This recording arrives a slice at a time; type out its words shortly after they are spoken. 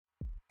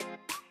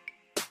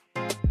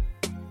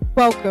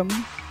Welcome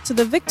to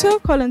the Victor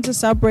Collins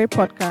Sabray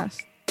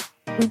podcast.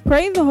 We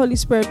pray the Holy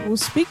Spirit will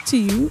speak to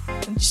you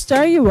and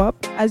stir you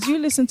up as you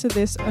listen to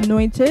this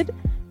anointed,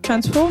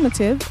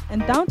 transformative,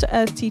 and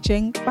down-to-earth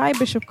teaching by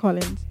Bishop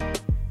Collins.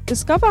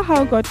 Discover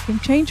how God can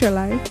change your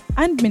life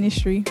and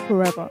ministry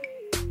forever.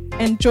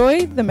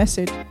 Enjoy the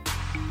message.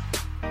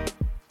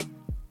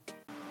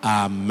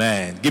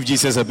 Amen. Give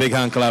Jesus a big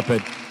hand clap.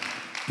 You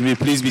may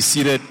please be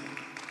seated.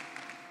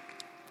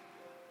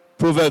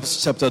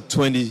 Proverbs chapter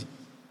 20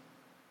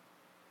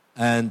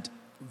 and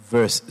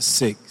verse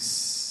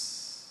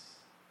 6.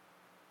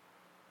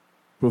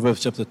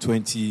 Proverbs chapter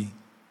 20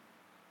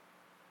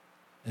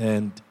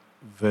 and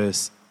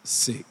verse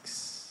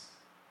 6.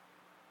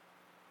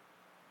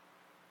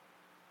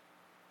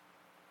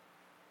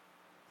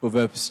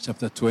 Proverbs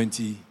chapter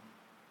 20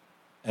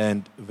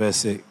 and verse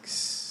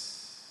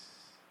 6.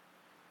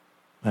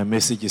 My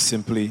message is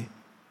simply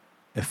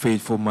a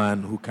faithful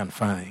man who can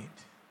find.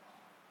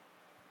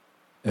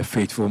 A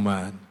faithful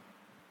man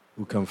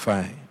who can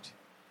find.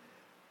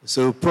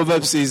 So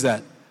Proverbs says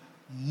that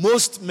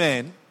most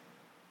men,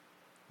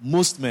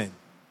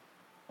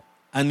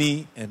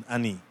 Annie and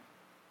Annie,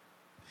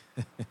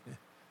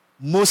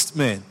 most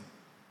men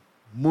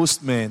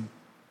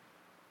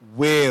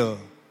will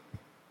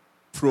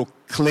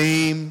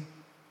proclaim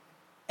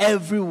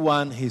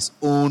everyone his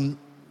own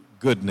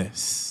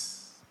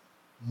goodness.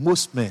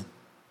 Most men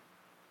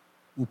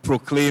will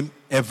proclaim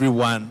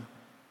everyone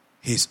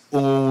his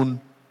own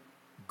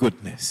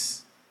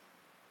goodness.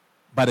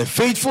 But a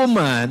faithful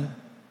man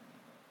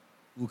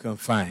who can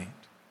find.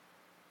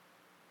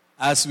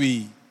 As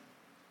we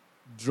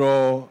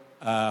draw,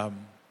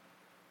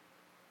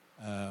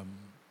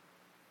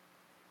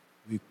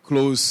 we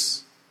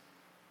close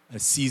a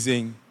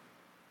season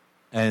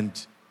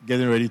and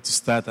getting ready to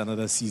start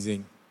another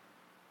season,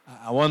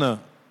 I want to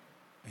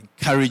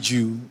encourage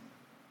you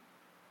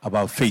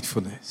about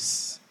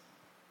faithfulness.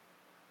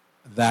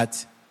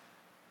 That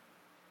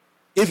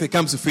if it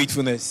comes to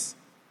faithfulness,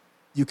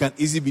 you can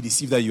easily be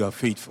deceived that you are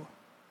faithful.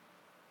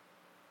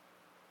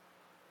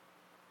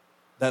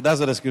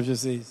 That's what the scripture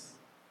says.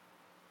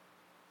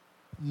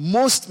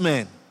 Most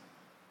men,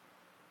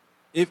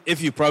 if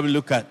you probably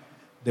look at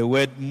the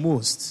word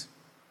most,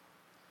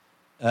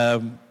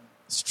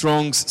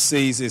 Strong's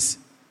says is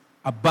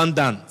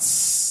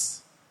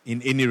abundance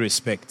in any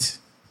respect.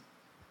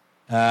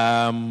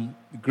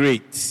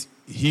 Great,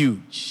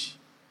 huge,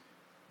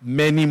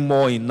 many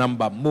more in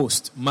number,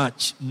 most,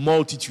 much,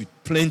 multitude,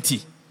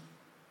 plenty.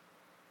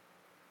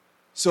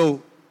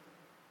 So,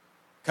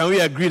 can we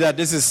agree that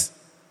this is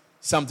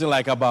something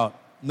like about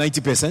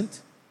 90%?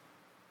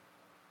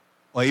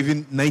 Or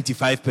even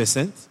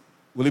 95%?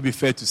 Will it be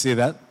fair to say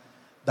that?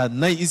 That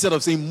instead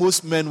of saying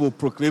most men will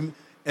proclaim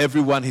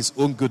everyone his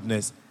own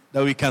goodness,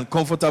 that we can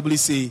comfortably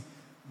say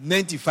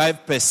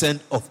 95%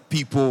 of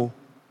people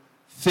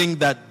think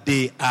that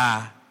they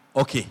are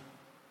okay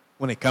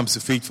when it comes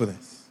to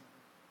faithfulness.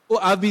 Oh,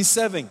 I've been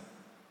serving.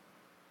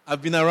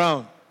 I've been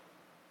around.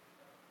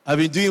 I've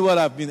been doing what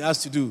I've been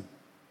asked to do.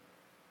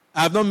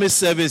 I have not missed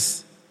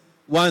service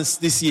once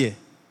this year.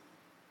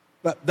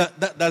 But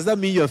does that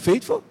mean you're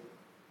faithful?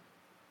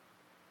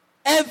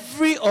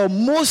 Every or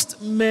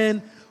most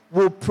men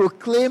will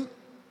proclaim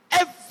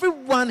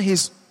everyone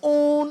his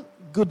own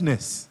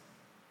goodness.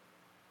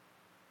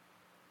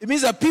 It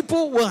means that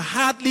people will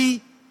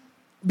hardly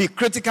be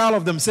critical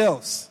of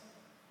themselves.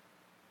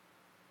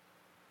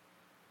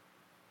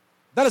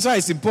 That is why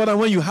it's important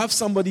when you have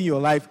somebody in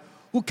your life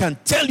who can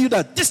tell you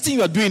that this thing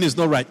you are doing is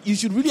not right. You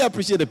should really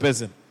appreciate the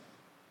person.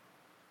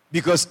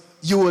 Because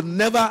you will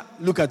never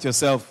look at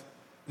yourself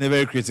in a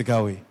very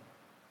critical way.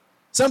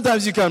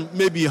 Sometimes you can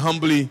maybe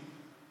humbly,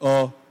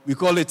 or we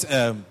call it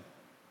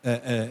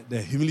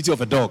the humility of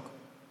a dog.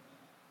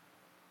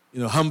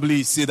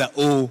 Humbly say that,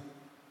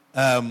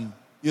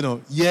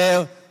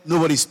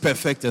 nobody's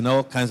perfect and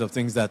all kinds of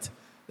things that,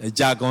 the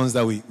jargons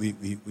that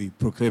we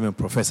proclaim and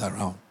profess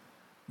around.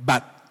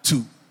 But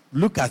to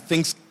look at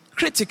things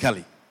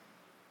critically,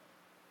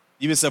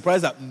 you'll be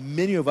surprised that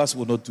many of us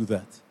will not do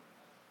that.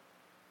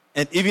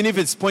 And even if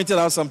it's pointed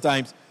out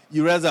sometimes,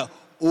 you realize that,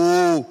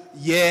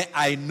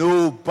 I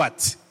know,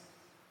 but.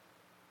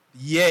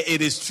 Yeah,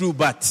 it is true,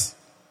 but.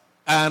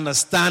 I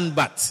understand,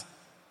 but.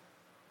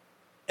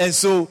 And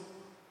so,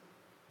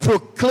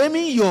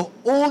 proclaiming your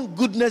own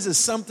goodness is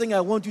something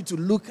I want you to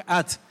look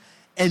at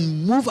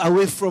and move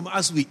away from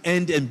as we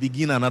end and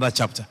begin another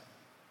chapter.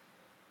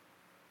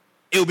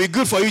 It will be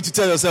good for you to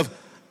tell yourself,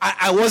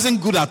 I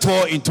wasn't good at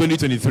all in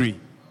 2023.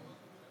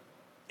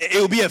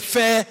 It will be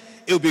it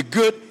will be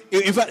good.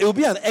 In fact, it will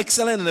be an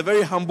excellent and a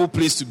very humble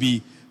place to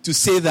be, to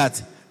say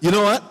that, you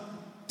know what,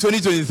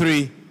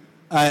 2023,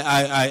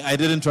 I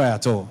didn't try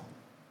at all.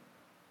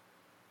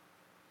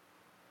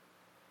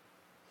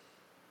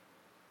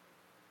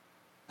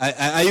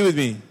 Are you with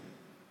me?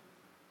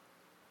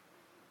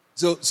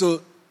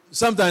 So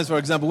sometimes, for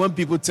example, when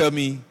people tell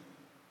me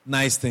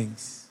nice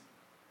things,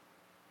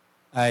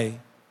 I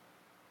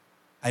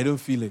don't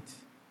feel it.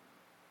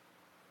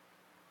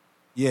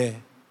 Yeah.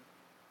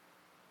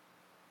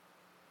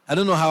 I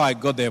don't know how I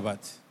got there, but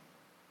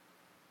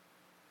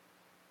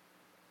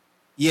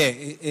Yeah,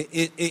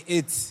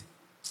 it's.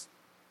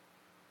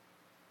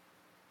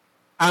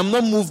 I'm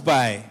not moved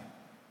by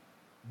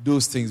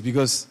those things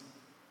because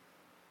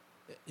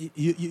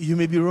you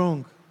may be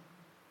wrong.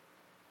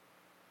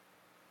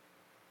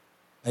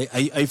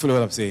 I follow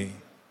what I'm saying.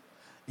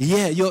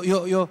 Yeah,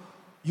 your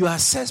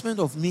assessment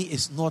of me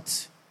is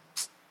not.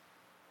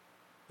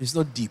 It's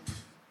not deep.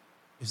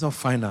 It's not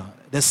final.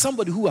 There's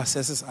somebody who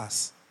assesses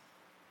us,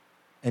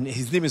 and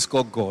his name is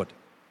called God,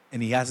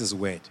 and he has his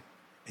word,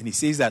 and he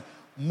says that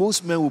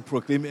most men will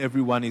proclaim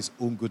everyone his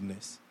own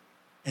goodness,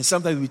 and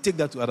sometimes we take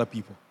that to other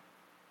people.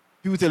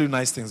 People tell you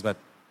nice things, but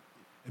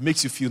it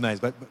makes you feel nice,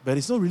 but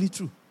it's not really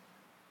true.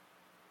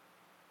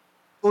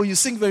 Oh, you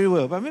sing very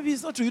well, but maybe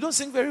it's not true. You don't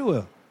sing very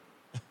well.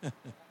 Oh,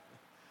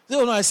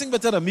 no, I sing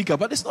better than Mika,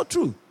 but it's not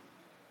true.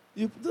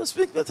 You don't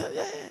speak better.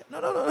 Yeah.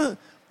 No.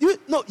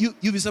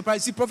 You'll be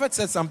surprised. See, Prophet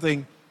said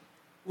something.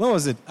 When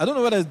was it? I don't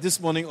know whether it's this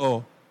morning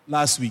or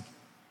last week.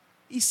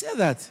 He said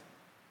that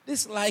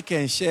this like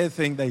and share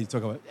thing that you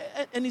talk about,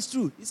 and it's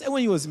true. He said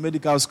when he was in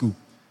medical school,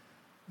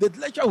 the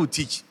lecturer would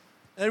teach.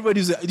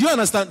 Everybody would say, do you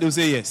understand? They'll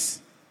say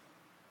yes.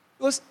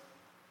 Because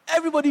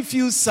everybody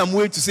feels some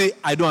way to say,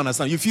 I don't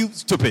understand. You feel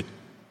stupid.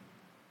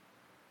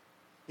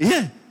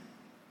 Yeah.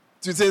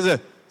 To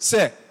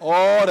say,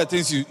 all the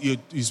things you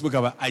spoke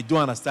about, I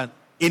don't understand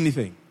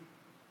anything.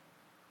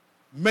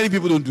 Many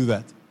people don't do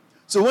that.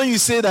 So when you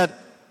say that,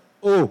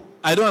 oh,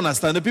 I don't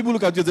understand, the people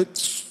look at you and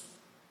say,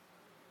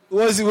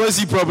 what's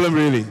the problem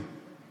really?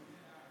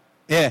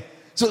 Yeah.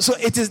 So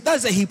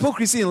that's a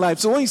hypocrisy in life.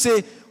 So when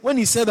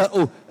he said that,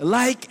 oh,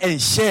 like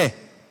and share,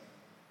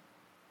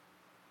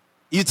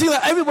 you think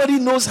that everybody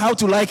knows how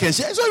to like and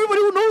share, so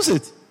everybody who knows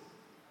it.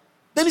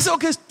 Then he said,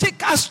 okay,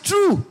 take us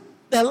through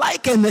the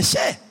like and the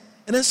share.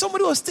 And then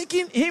somebody was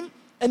taking him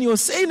and he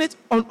was saying it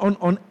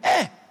on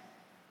air.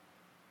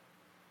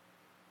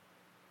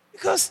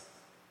 Because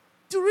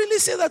to really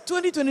say that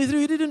 2023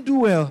 you didn't do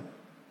well,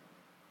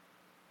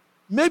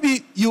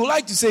 maybe you would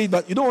like to say it,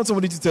 but you don't want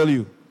somebody to tell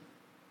you.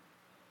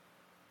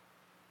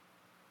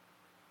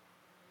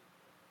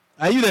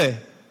 Are you there?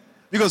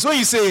 Because when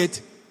you say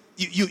it,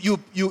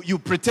 you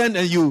pretend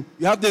and you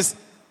have this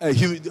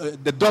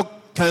the dog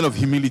kind of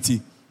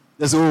humility.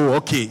 That's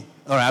okay.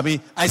 All right. I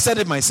mean, I said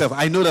it myself.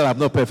 I know that I'm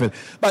not perfect.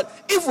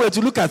 But if we were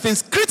to look at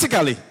things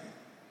critically,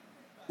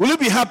 will you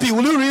be happy?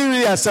 Will you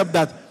really accept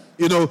that,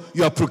 you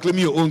are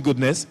proclaiming your own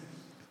goodness?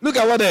 Look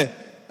at what the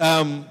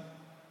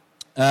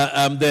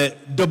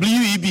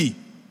WEB,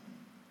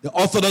 the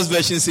Orthodox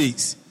version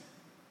says.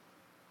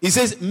 It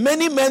says,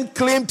 many men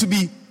claim to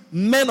be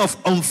men of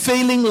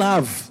unfailing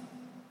love.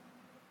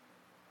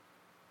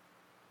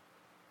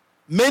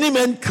 Many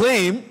men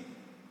claim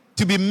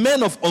to be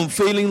men of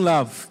unfailing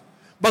love.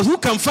 But who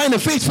can find a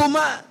faithful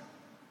man?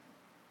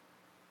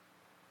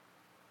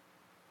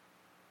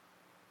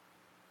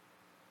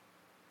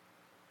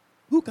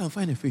 Who can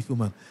find a faithful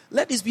man?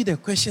 Let this be the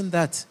question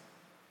that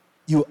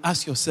you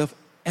ask yourself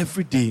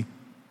every day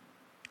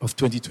of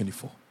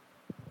 2024.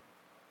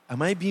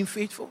 Am I being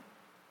faithful?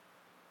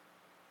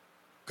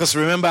 Because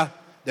remember,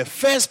 the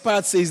first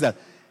part says that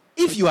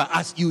if you are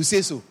asked, you will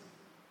say so.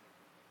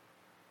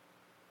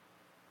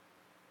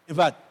 In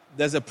fact,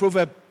 there's a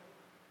proverb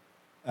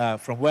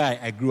from where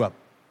I grew up.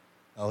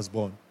 I was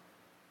born.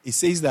 It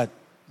says that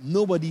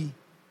nobody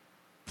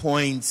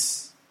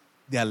points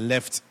their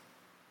left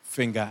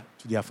finger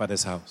to their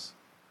father's house.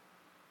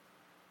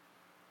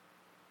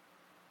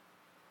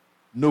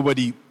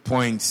 Nobody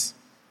points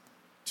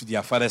to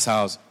their father's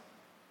house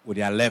with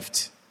their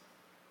left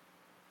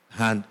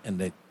hand and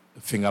the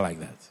finger like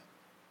that.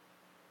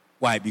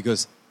 Why?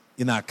 Because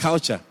in our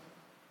culture,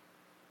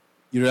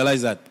 you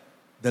realize that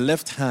the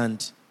left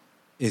hand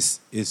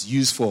is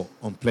used for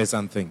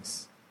unpleasant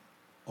things,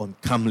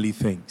 uncomely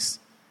things,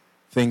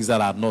 things that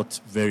are not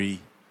very,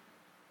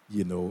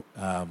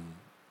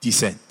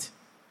 decent.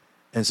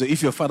 And so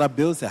if your father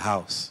builds a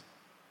house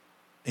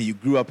and you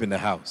grew up in the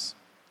house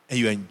and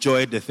you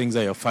enjoyed the things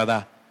that your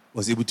father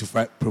was able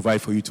to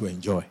provide for you to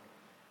enjoy,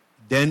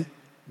 then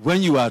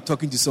when you are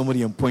talking to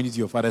somebody and pointing to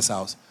your father's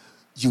house,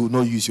 you will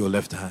not use your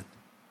left hand.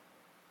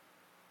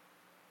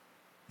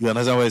 You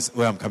understand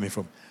where I'm coming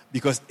from?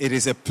 Because it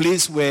is a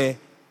place where,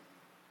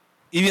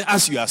 even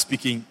as you are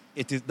speaking,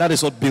 that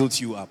is what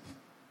builds you up.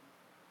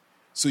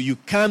 So you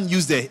can't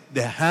use the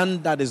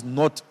hand that is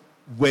not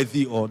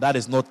worthy or that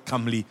is not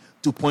comely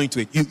to point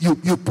to it.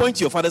 You point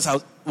to your father's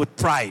house with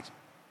pride.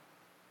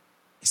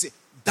 You say,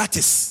 that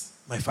is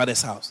my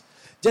father's house.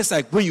 Just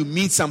like when you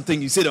mean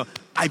something, you say, no,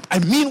 I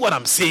mean what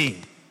I'm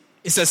saying.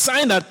 It's a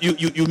sign that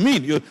you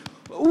mean.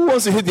 Who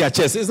wants to hit their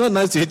chest? It's not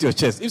nice to hit your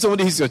chest. If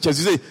somebody hits your chest,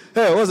 you say,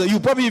 hey, what's that? You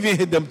probably even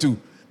hit them too.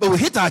 But we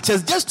hit our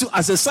chest just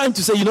as a sign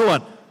to say, you know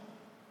what?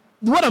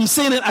 What I'm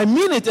saying, I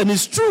mean it, and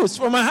it's true. It's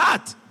from my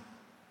heart.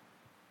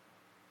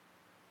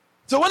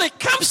 So when it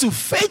comes to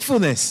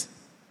faithfulness,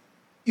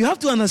 you have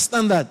to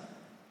understand that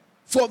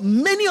for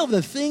many of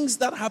the things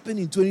that happened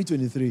in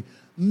 2023,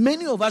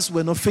 many of us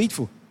were not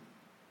faithful.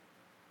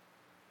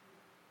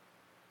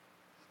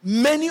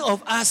 Many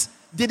of us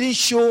didn't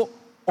show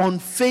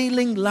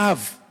unfailing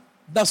love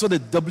That's what the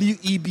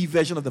WEB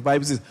version of the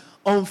Bible says.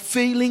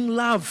 Unfailing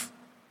love.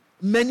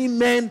 Many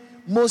men,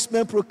 most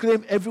men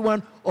proclaim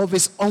everyone of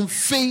his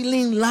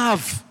unfailing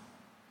love.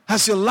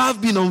 Has your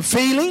love been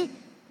unfailing?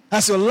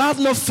 Has your love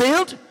not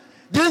failed?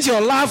 Didn't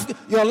your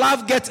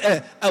love get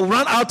a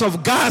run out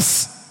of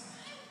gas?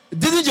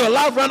 Didn't your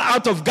love run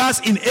out of gas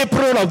in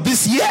April of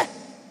this year?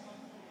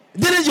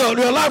 Didn't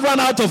your love run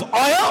out of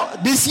oil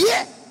this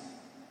year?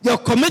 Your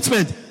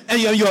commitment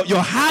and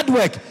your hard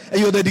work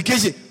and your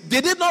dedication,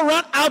 did it not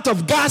run out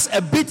of gas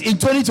a bit in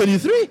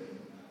 2023?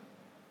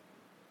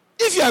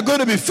 If you are going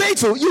to be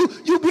faithful,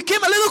 you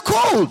became a little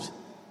cold.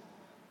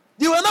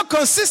 You were not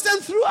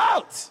consistent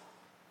throughout.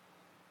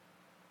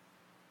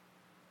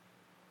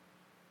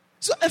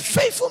 So a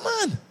faithful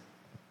man,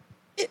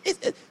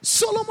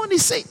 Solomon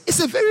is saying, it's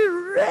a very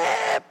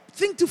rare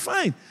thing to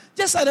find.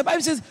 Just like the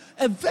Bible says,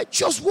 a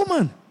virtuous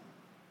woman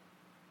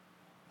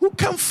who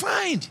can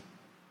find.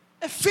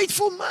 A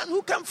faithful man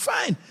who can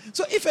find.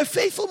 So if a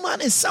faithful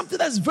man is something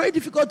that's very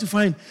difficult to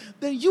find,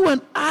 then you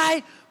and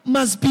I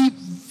must be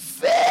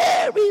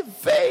very,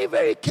 very,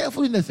 very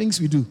careful in the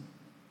things we do.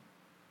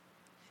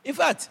 In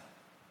fact,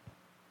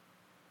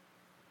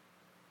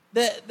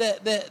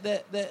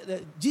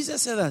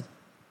 Jesus said that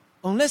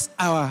unless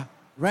our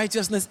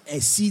righteousness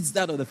exceeds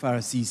that of the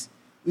Pharisees,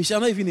 we shall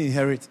not even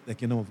inherit the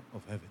kingdom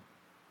of heaven.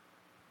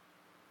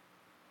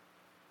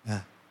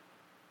 Yeah.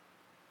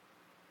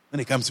 When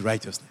it comes to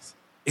righteousness,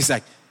 it's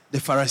like the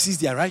Pharisees,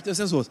 their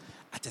righteousness was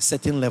at a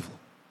certain level.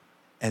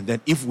 And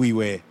then if we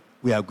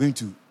are going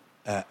to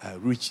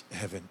reach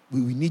heaven,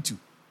 we need to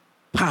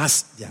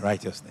pass their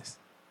righteousness.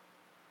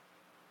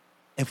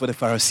 And for the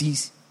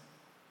Pharisees,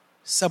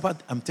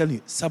 Sabbath, I'm telling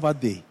you, Sabbath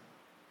day.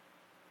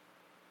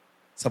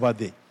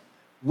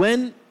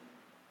 When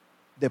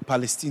the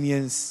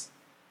Palestinians,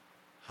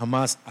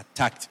 Hamas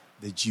attacked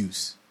the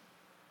Jews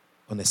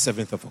on the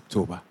 7th of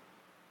October,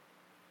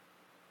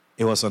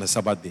 it was on a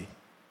Sabbath day.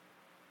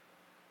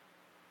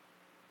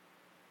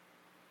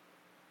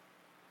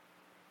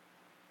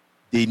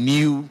 They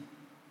knew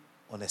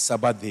on a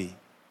Sabbath day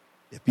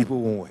the people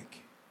won't work.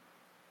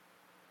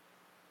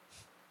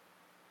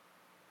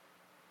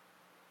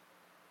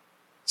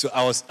 So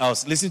I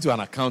was listening to an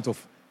account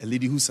of a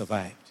lady who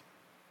survived.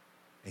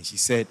 And she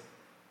said,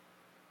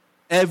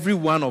 every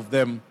one of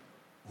them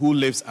who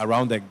lives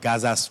around the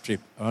Gaza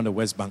Strip, around the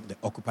West Bank, the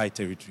occupied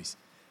territories,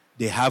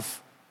 they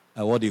have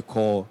what they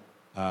call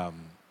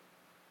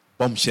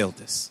bomb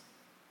shelters.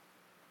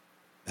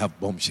 They have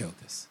bomb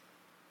shelters.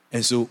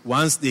 And so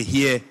once they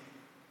hear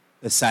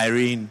the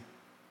siren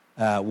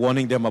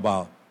warning them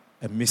about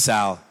a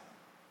missile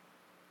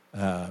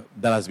that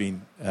has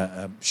been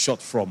shot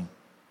from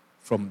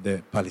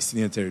the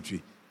Palestinian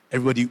territory,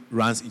 everybody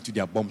runs into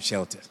their bomb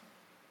shelters.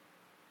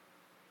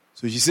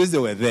 So she says they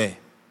were there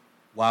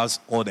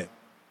whilst all the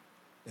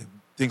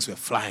things were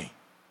flying.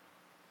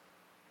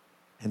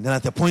 And then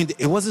at the point,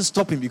 it wasn't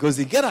stopping because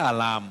they get an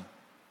alarm.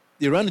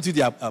 They run into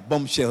their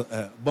bomb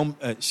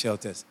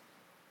shelters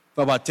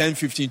for about 10,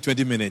 15,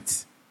 20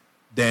 minutes.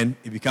 Then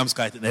it becomes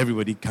quiet and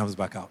everybody comes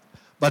back out.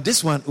 But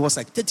this one, it was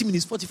like 30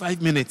 minutes,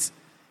 45 minutes.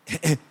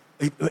 The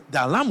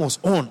alarm was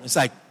on. It's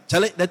like,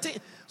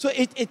 so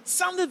it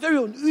sounded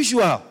very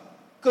unusual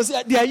because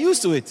they are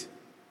used to it.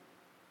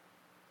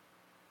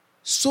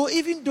 So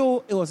even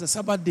though it was a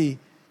Sabbath day,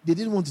 they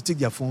didn't want to take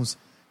their phones.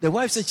 The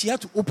wife said she had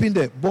to open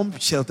the bomb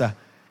shelter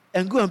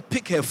and go and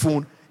pick her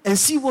phone and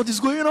see what is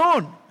going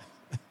on.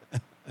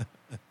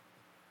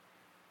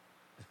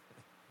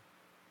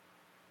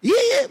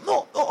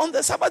 No, on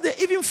the Sabbath day,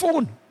 even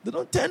phone. They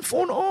don't turn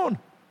phone on.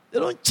 They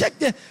don't check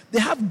they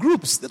have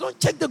groups. They don't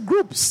check the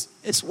groups.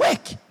 It's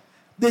work.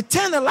 They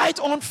turn the light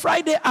on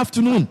Friday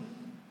afternoon.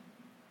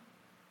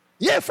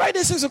 Yeah,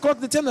 Friday 6 o'clock,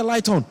 they turn the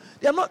light on.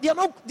 They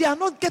are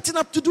not getting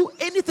up to do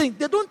anything.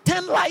 They don't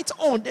turn lights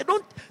on. They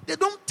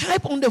don't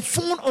type on the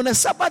phone on a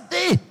Sabbath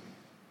day.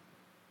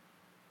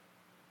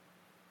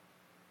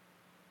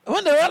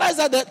 When they realized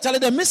that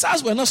the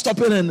missiles were not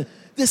stopping, and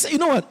they say, you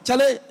know what,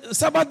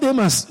 Sabbath day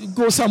must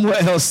go somewhere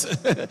else.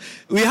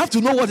 We have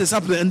to know what is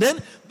happening. And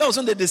then that was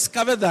when they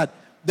discovered that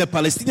the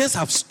Palestinians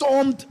have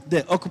stormed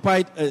the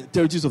occupied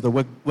territories of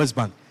the West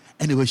Bank,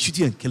 and they were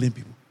shooting and killing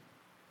people.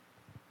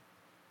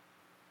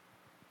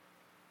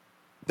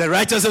 The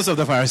righteousness of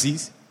the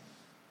Pharisees.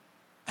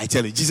 I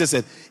tell you, Jesus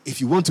said, if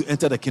you want to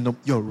enter the kingdom,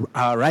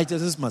 our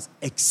righteousness must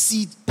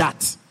exceed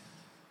that.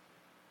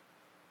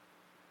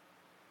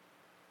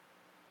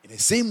 In the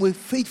same way,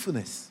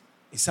 faithfulness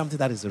is something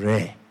that is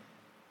rare,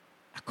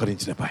 according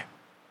to the Bible.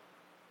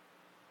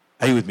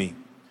 Are you with me?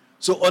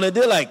 So on a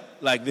day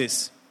like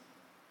this,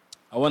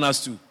 I want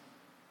us to,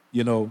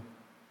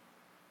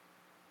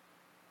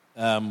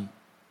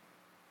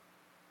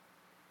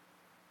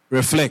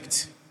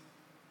 reflect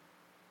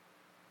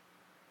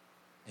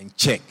and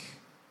check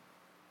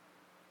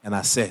and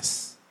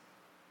assess.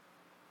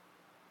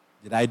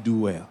 Did I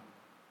do well?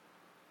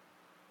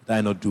 Did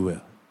I not do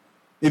well?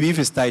 Maybe if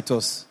it's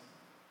Titus,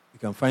 you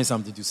can find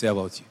something to say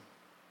about you.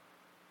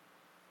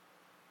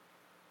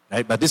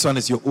 Right? But this one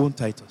is your own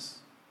Titus.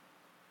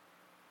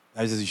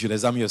 That is, you should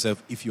examine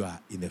yourself if you are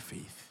in the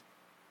faith.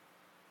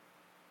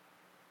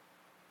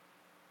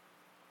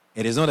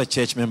 It is not a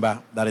church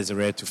member that is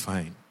rare to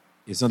find.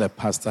 It's not a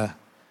pastor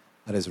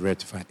that is rare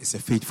to find. It's a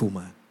faithful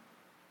man.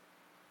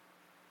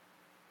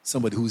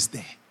 Somebody who's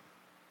there.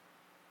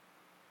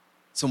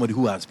 Somebody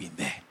who has been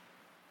there.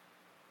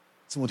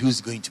 Somebody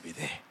who's going to be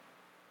there.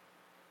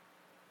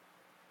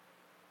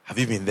 Have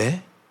you been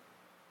there?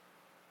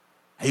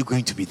 Are you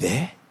going to be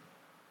there?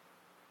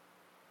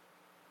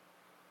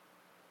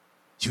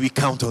 Should we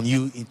count on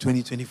you in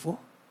 2024?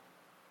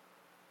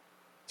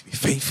 To be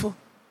faithful?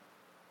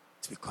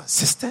 To be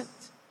consistent?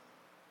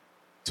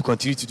 To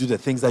continue to do the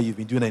things that you've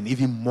been doing and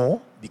even more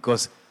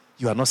because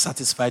you are not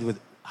satisfied with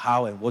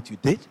how and what you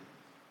did?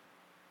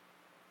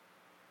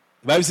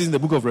 The Bible says in the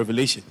book of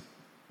Revelation,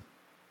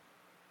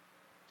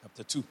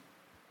 chapter 2,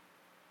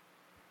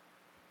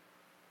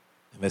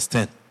 verse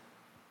 10.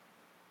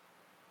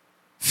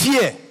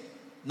 Fear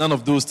none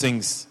of those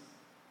things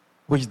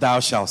which thou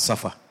shalt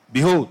suffer.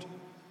 Behold,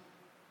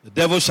 the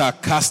devil shall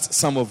cast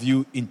some of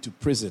you into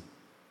prison,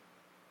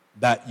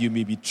 that you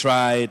may be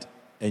tried,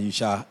 and you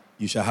shall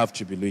have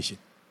tribulation.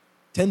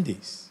 10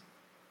 days.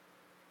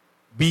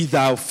 Be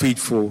thou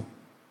faithful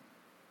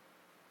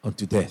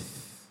unto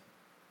death,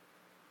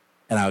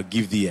 and I'll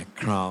give thee a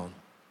crown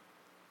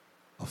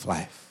of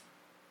life.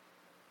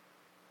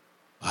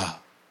 Wow.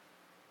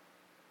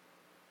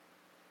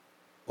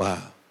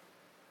 Wow.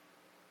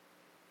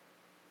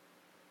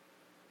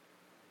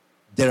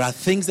 There are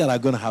things that are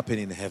going to happen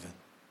in heaven.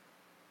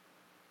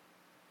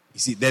 You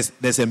see,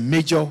 there's a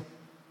major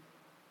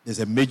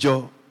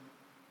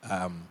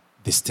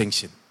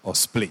distinction or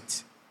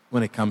split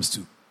when it comes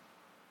to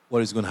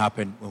what is going to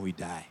happen when we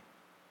die.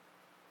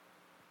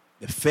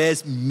 The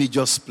first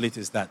major split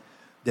is that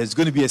there's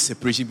going to be a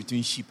separation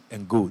between sheep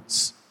and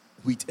goats,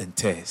 wheat and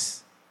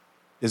tares.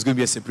 There's going to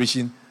be a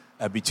separation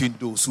between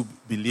those who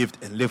believed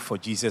and lived for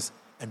Jesus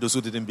and those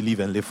who didn't believe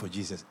and live for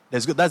Jesus.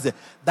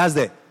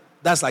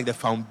 That's like the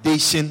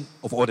foundation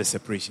of all the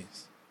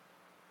separations.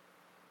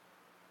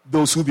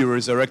 Those who be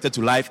resurrected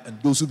to life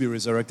and those who be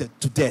resurrected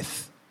to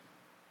death.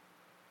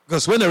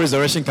 Because when the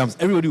resurrection comes,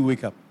 everybody will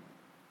wake up.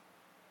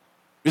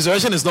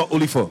 Resurrection is not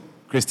only for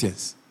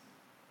Christians.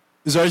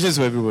 Resurrection is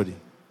for everybody.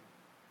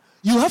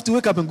 You have to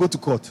wake up and go to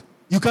court.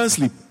 You can't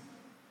sleep.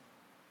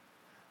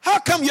 How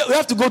come you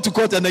have to go to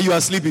court and then you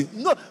are sleeping?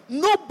 No,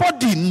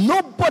 nobody,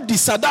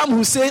 Saddam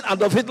Hussein,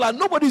 Adolf Hitler,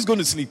 nobody is going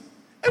to sleep.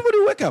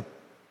 Everybody wake up.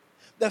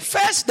 There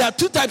are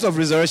two types of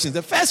resurrections.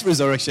 The first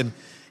resurrection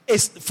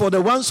is for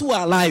the ones who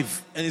are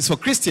alive, and it's for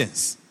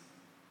Christians.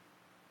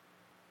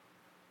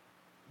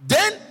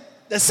 Then,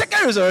 the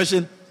second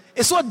resurrection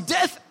is what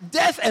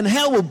death and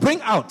hell will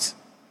bring out.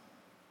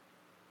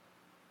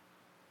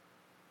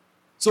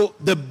 So,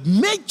 the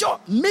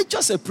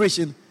major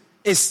separation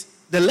is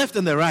the left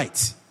and the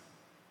right.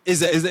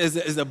 Is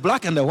the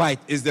black and the white.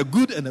 Is the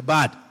good and the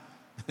bad.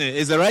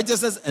 Is the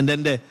righteousness and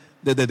then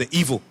the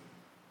evil.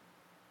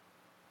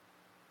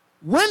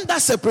 When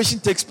that separation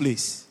takes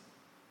place,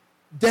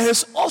 there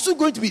is also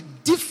going to be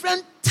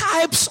different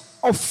types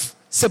of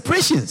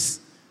separations.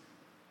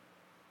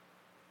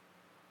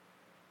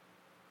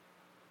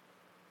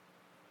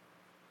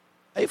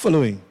 Are you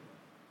following?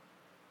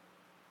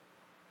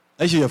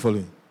 Are you sure you're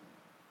following?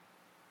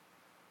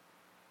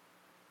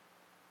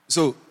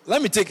 So,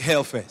 let me take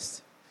hell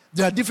first.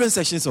 There are different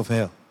sections of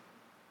hell.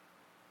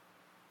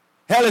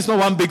 Hell is not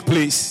one big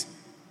place,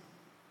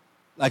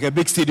 like a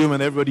big stadium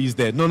and everybody is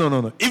there.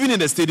 No. Even in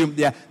the stadium,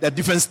 there are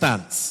different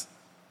stands.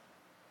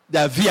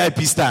 There are VIP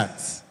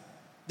stands.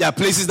 There are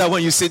places that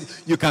when you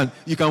sit, you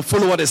can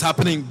follow what is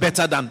happening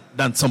better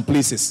than some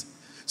places.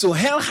 So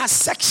hell has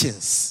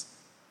sections.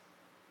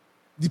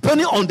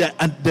 Depending on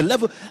the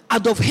level.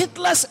 Adolf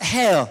Hitler's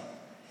hell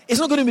is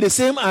not going to be the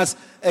same as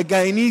a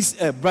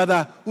Guyanese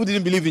brother who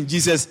didn't believe in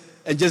Jesus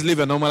and just lived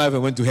a normal life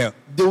and went to hell.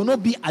 They will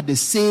not be at the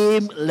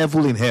same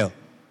level in hell.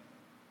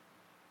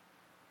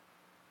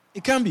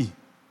 It can't be.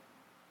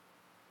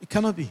 It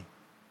cannot be.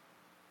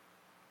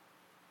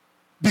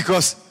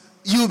 Because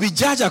you will be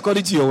judged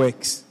according to your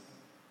works,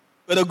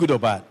 whether good or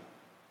bad.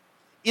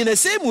 In the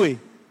same way,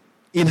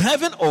 in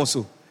heaven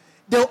also,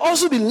 there will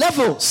also be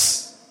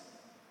levels.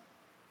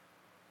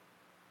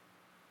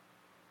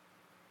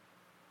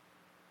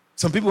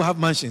 Some people have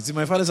mansions. In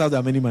my father's house, there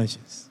are many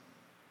mansions.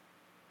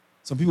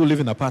 Some people live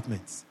in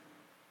apartments.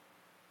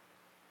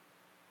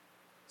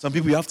 Some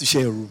people, you have to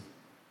share a room.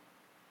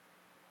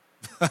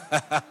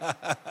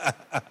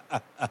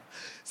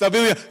 Some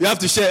people, you have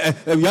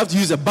to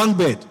use a bunk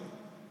bed,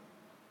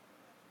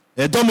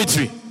 a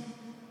dormitory.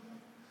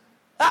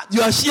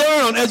 You are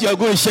sharing on earth, you are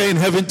going to share in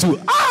heaven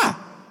too.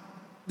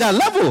 There are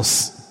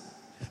levels.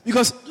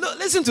 Because, look,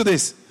 listen to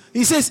this.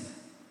 He says,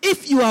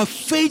 if you are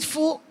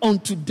faithful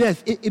unto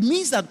death, it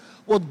means that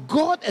what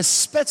God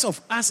expects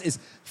of us is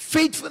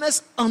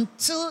faithfulness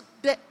until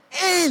the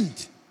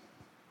end.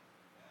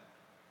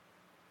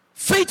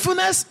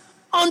 Faithfulness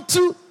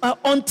until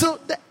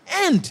the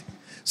end.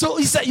 So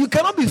he said, you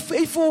cannot be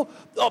faithful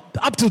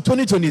up to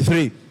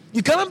 2023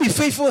 You cannot be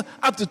faithful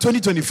up to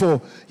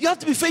 2024. You have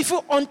to be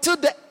faithful until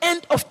the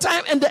end of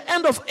time and the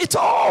end of it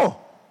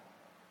all.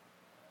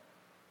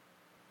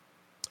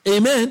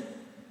 Amen.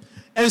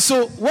 And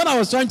so what I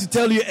was trying to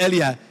tell you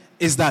earlier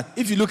is that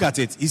if you look at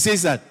it, he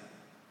says that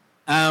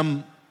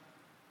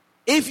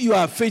if you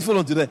are faithful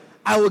unto that,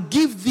 I will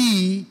give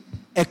thee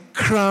a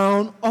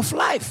crown of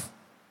life.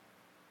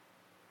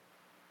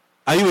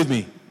 Are you with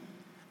me?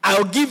 I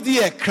will give thee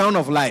a crown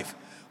of life.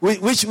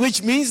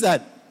 Which means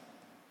that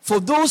for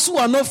those who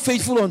are not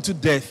faithful unto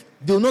death,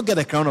 they will not get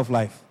a crown of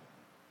life.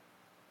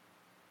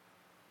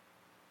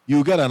 You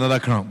will get another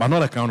crown, but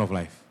not a crown of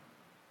life.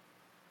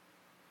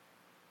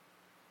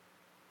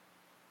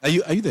 Are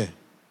you there?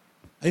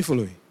 Are you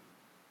following?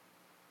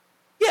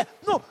 Yeah,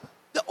 no.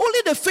 Only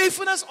the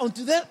faithfulness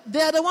unto them,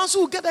 they are the ones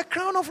who will get a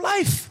crown of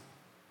life.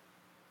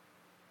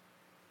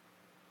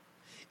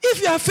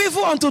 If you are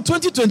faithful until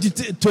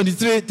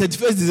 2023,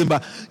 31st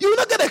December, you will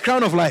not get a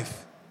crown of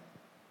life.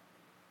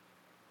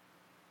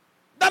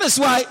 That is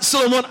why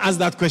Solomon asked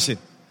that question.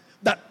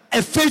 That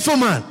a faithful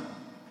man,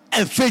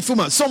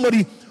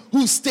 somebody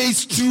who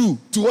stays true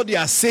to what they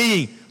are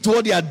saying, to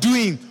what they are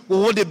doing,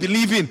 or what they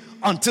believe in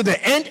until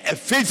the end, a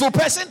faithful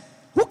person,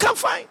 who can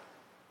find?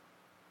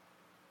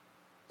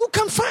 Who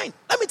can find?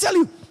 Let me tell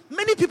you,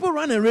 many people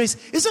run a race.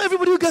 It's not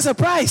everybody who gets a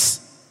prize.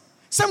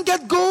 Some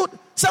get gold,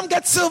 some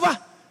get silver,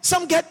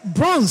 some get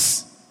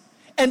bronze.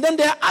 And then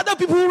there are other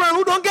people who run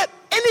who don't get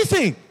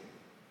anything.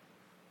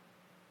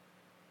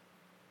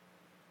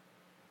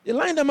 They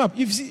line them up.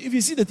 If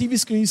you see the TV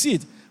screen, you see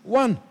it.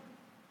 1,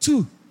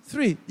 2,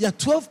 3. There are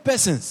 12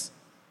 persons.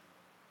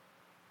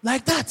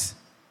 Like that.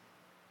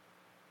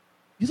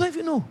 You don't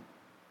even know.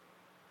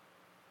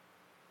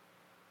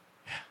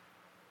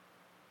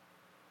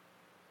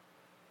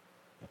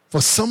 For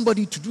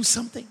somebody to do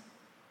something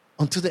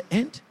until the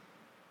end.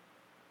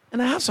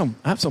 And I have some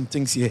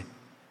things here,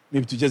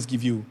 maybe to just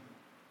give you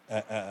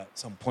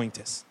some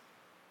pointers.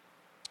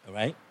 All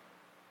right?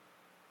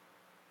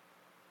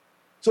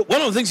 So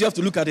one of the things you have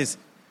to look at is,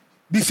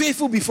 be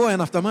faithful before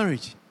and after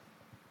marriage.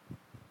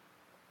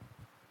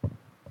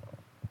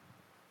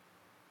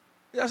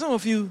 There are some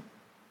of you,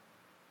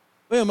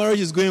 when your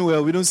marriage is going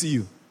well, we don't see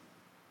you.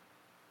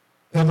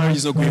 When your marriage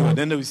is not going well,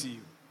 then we see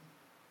you.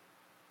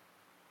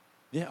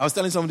 Yeah, I was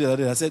telling somebody the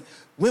other day, I said,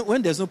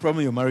 when there's no problem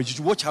in your marriage, you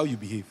should watch how you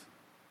behave.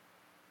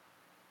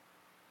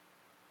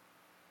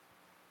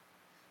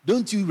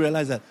 Don't you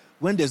realize that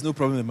when there's no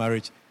problem in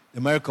marriage,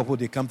 the married couple,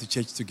 they come to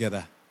church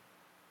together.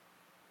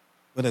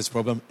 When there's a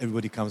problem,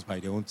 everybody comes by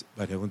their own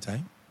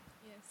time.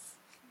 Yes.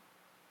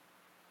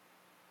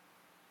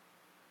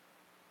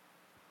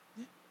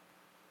 Yeah.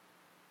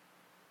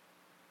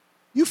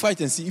 You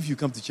fight and see if you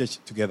come to church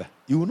together.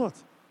 You will not.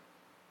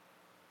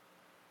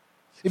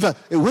 In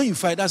fact, when you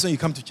fight, that's when you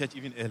come to church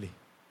even early.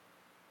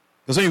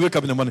 Because when you wake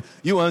up in the morning,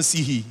 you want to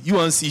see he, you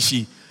want to see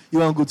she, you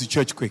want to go to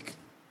church quick.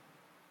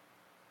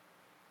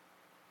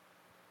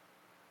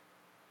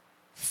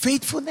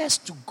 Faithfulness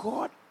to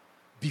God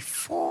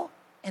before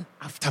and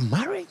after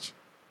marriage.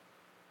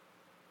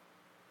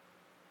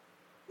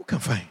 Who can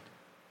find?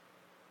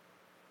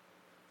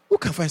 Who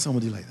can find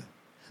somebody like that?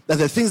 That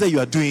the things that you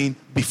are doing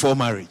before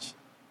marriage,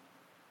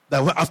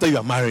 that after you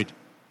are married,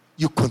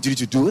 you continue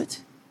to do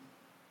it?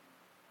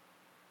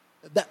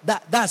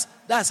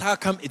 That's how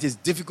come it is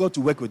difficult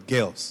to work with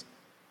girls.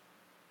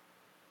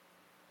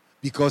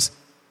 Because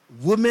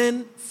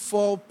women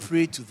fall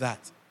prey to that.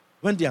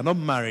 When they are not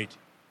married,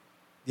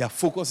 their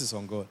focus is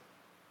on God.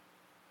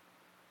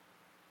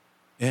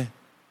 Yeah.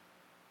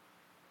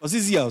 Was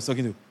this Zia I was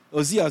talking to?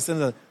 Or Zia was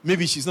telling her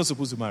maybe she's not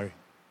supposed to marry.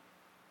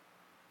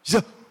 She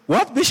said,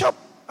 "What, Bishop?"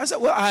 I said,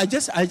 "Well, I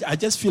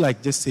just feel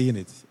like just saying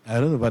it. I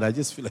don't know, but I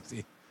just feel like saying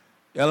it."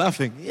 You're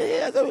laughing.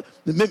 Yeah.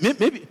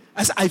 Maybe.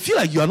 I said, "I feel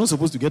like you are not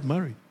supposed to get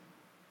married."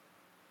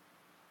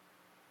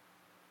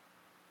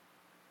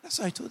 That's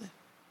what I told her.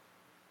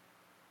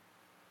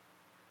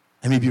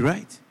 I may be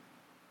right.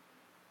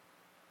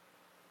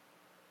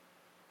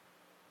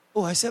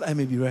 Oh, I said I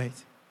may be right.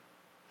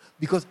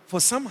 Because for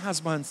some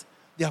husbands,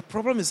 their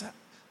problem is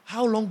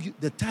how long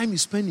the time you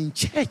spend in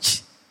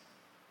church.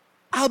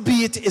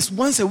 Albeit it's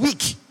once a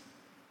week.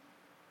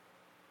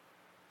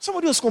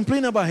 Somebody was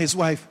complaining about his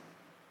wife.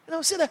 And I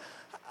was saying,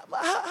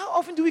 how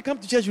often do we come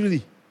to church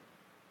really?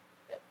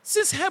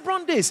 Since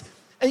Hebron days.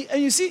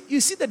 And you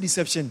see the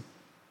deception.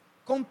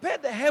 Compare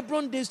the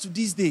Hebron days to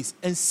these days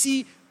and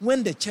see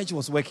when the church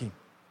was working.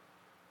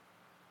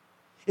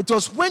 It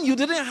was when you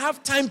didn't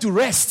have time to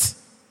rest.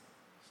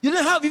 You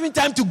didn't have even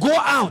time to go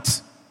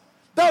out.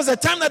 That was the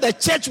time that the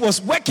church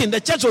was working. The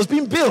church was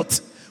being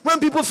built. When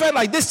people felt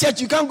like this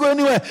church, you can't go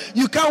anywhere.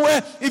 You can't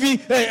wear even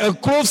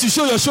clothes to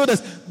show your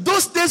shoulders.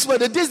 Those days were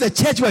the days the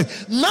church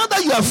worked. Now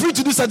that you are free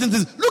to do certain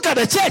things, look at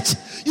the church.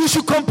 You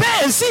should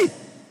compare and see.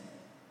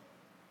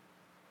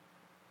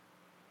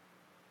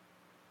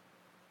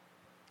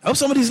 I hope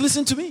somebody is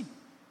listening to me.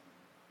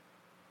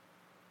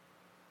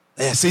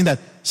 They are saying that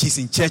she's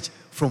in church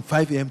from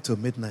 5 a.m. till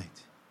midnight.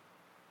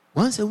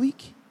 Once a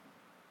week.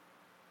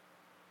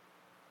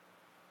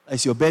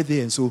 It's your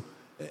birthday, and so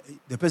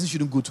the person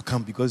shouldn't go to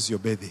camp because it's your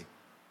birthday.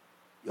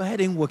 Your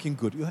head ain't working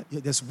good.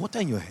 There's water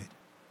in your head.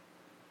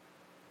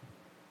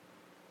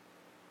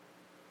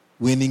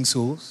 Winning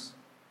souls.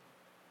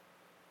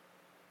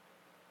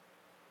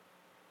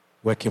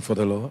 Working for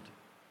the Lord.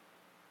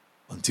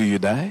 Until you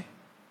die.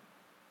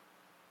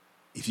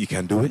 If you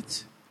can do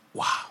it,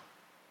 wow.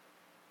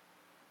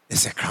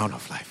 It's a crown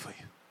of life for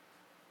you.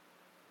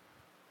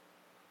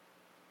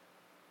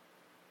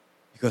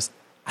 Because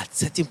at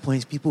certain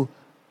points, people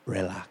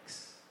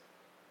relax.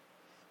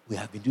 We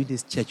have been doing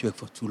this church work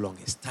for too long.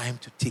 It's time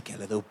to take a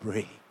little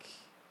break.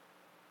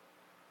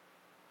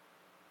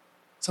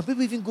 Some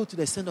people even go to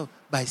the extent of,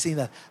 by saying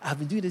that, I've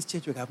been doing this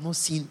church work, I've not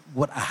seen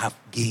what I have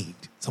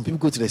gained. Some people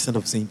go to the extent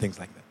of saying things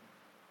like that.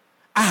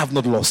 I have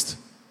not lost.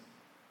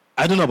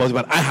 I don't know about it,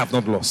 but I have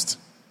not lost.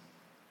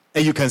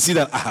 And you can see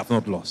that I have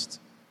not lost.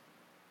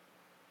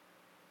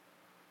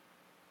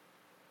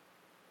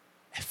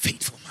 A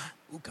faithful man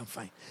who can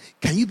find.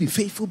 Can you be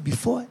faithful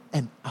before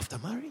and after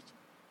marriage?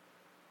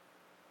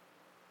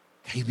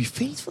 Can you be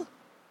faithful?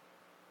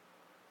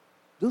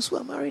 Those who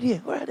are married here,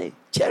 where are they?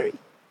 Cherry,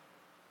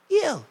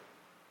 E.L.,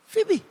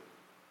 Phoebe.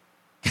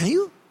 Can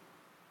you?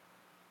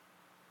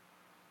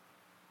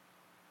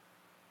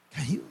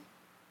 Can you?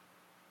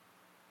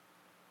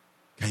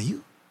 Can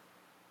you?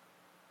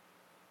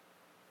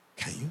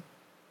 Can you?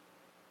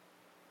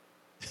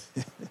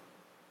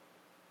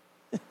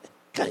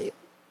 Can you?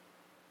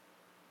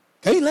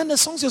 Can you learn the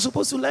songs you're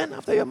supposed to learn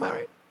after you're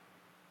married?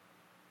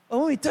 Or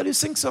when we tell you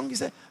sing song, you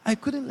say, I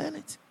couldn't learn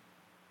it.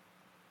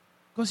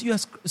 Because you are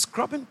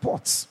scrubbing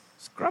pots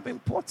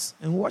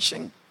and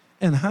washing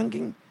and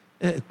hanging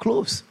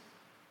clothes.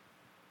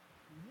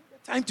 You need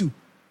the time to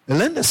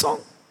learn the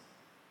song.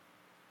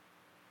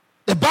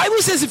 The Bible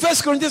says in 1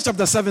 Corinthians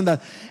chapter 7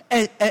 that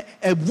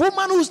a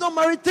woman who's not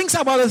married thinks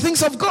about the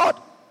things of God.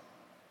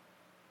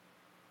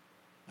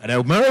 And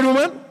a married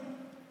woman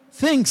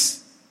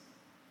thinks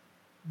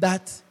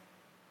that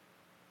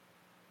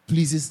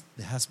pleases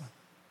the husband.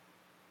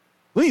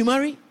 When you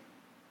marry,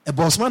 a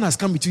boss man has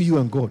come between you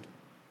and God.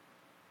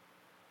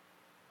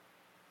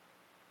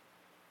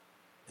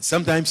 And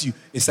sometimes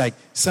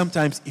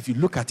if you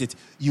look at it,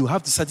 you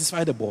have to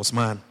satisfy the boss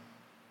man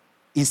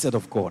instead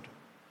of God.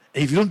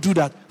 And if you don't do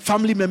that,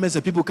 family members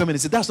and people come in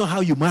and say, that's not how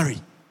you marry.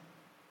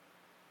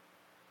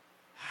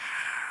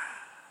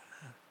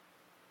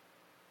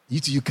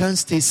 You can't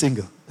stay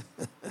single.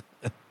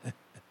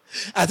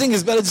 I think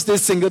it's better to stay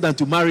single than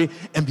to marry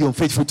and be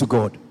unfaithful to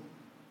God.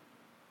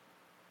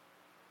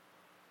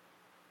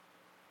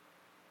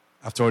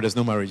 After all, there's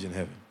no marriage in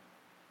heaven.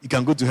 You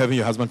can go to heaven,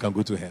 your husband can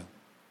go to hell.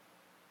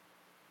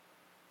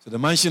 So the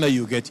mansion that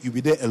you get, you'll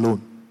be there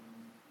alone.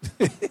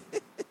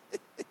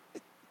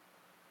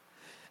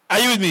 Are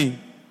you with me?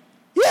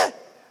 Yeah.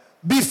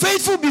 Be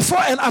faithful before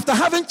and after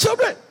having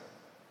children.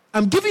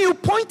 I'm giving you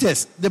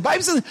pointers. The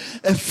Bible says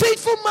a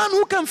faithful man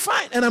who can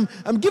find. And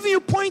I'm giving you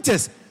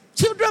pointers.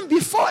 Children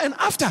before and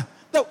after.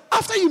 Now,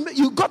 after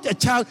you got a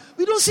child,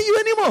 we don't see you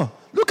anymore.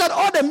 Look at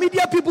all the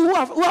media people who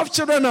have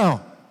children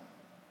now.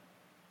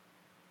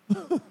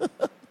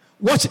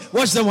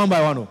 Watch them one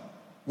by one. Oh.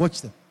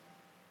 Watch them.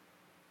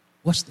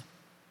 Watch them.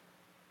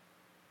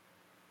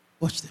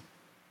 Watch them.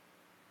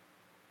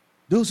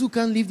 Those who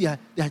can't leave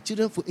their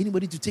children for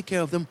anybody to take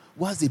care of them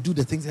whilst they do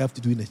the things they have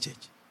to do in the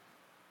church.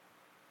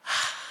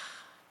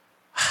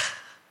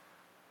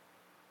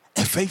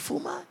 A faithful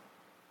man.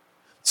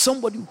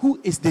 Somebody who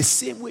is the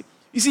same way.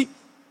 You see,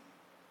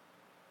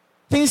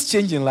 things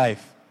change in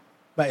life,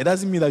 but it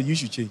doesn't mean that you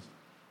should change.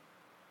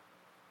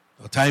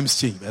 Or times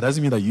change, but it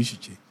doesn't mean that you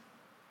should change.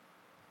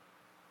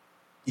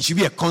 It should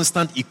be a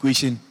constant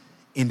equation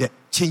in the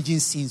changing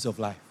scenes of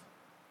life.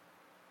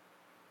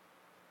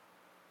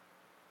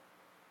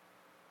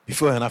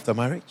 Before and after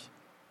marriage,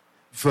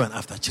 before and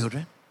after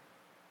children.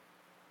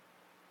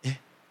 Yeah.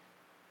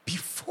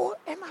 Before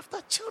and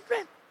after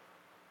children.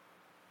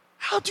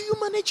 How do you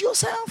manage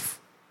yourself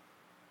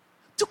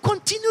to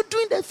continue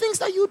doing the things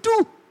that you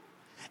do?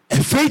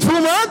 A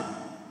faithful man?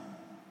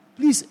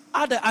 Please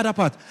add the other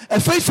part. A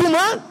faithful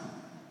man?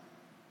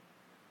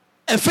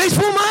 A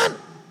faithful man?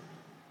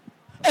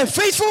 A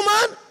faithful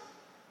man?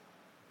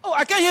 Oh,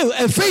 I can't hear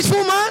you. A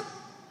faithful man?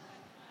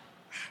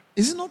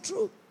 Is it not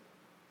true?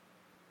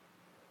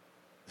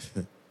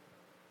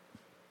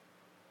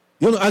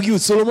 You want to argue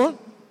with Solomon?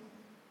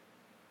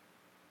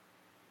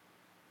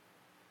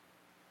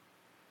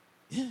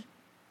 Yeah.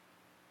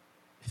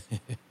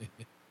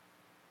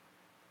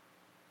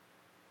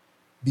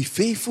 Be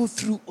faithful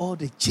through all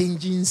the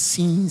changing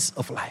scenes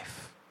of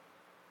life.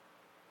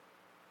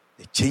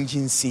 The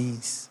changing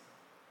scenes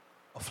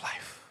of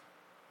life.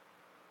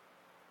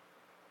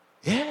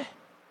 Yeah.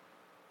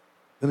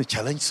 Let me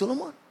challenge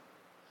Solomon.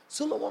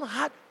 Solomon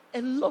had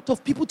a lot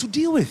of people to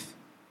deal with.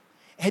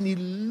 And he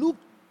looked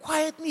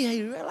quietly and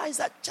he realized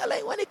that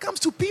challenge when it comes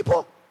to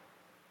people,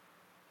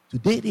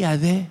 today they are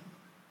there,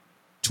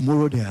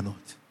 tomorrow they are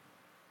not.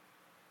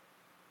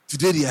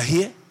 Today they are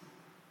here,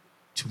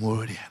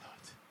 tomorrow they are not.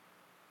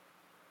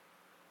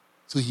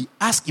 So he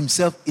asked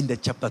himself in the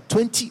chapter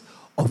 20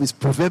 of his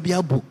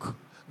proverbial book,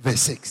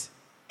 verse 6,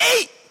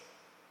 Hey!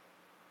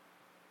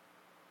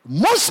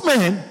 Most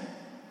men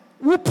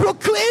will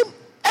proclaim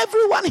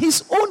everyone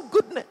his own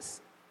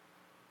goodness.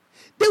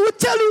 They will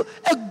tell you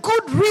a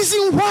good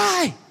reason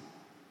why.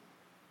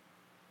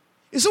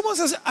 It's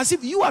almost as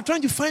if you are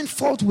trying to find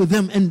fault with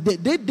them, and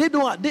they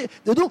don't.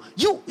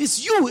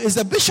 It's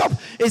the bishop,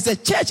 it's the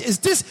church, it's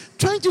this,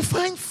 trying to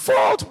find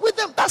fault with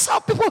them. That's how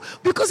people,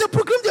 because they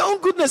proclaim their own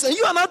goodness, and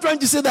you are not trying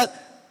to say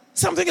that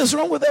something is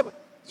wrong with them.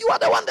 You are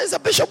the one that is a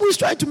bishop who is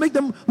trying to make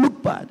them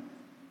look bad.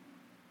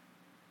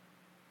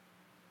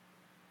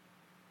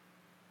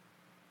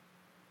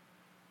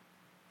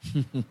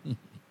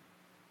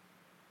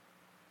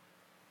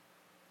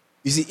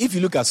 You see, if you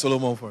look at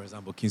Solomon, for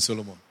example, King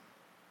Solomon,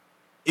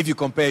 if you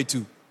compare it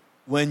to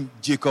when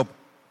Jacob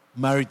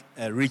married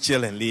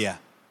Rachel and Leah,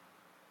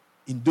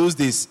 in those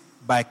days,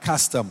 by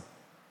custom,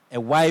 a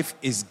wife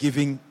is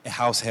giving a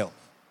house help.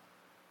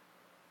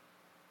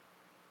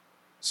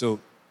 So,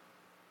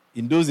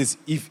 in those days,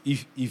 if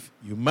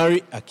you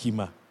marry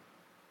Akima,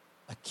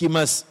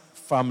 Akima's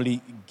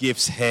family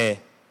gives her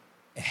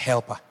a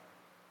helper.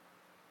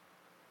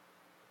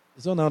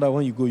 It's not now that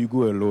when you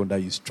go alone,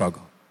 that you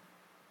struggle.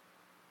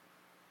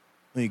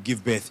 When you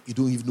give birth, you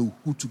don't even know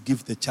who to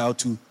give the child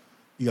to.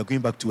 You are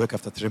going back to work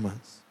after 3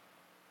 months.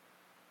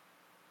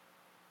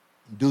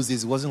 In those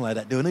days, it wasn't like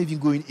that. They were not even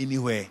going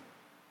anywhere.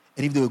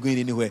 And if they were going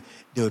anywhere,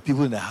 there were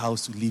people in the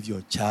house to leave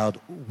your child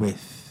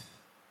with.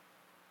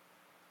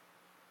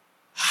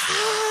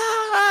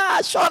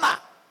 Shona!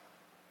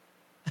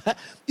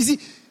 You see,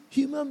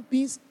 human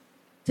beings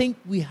think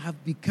we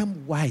have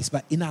become wise,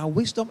 but in our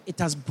wisdom, it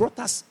has brought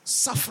us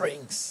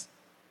sufferings.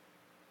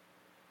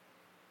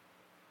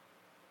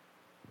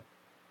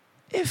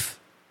 If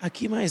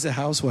Akima is a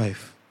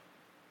housewife,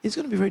 it's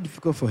going to be very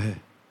difficult for her.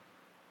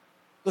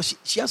 Because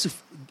she has to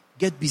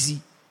get busy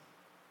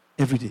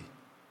every day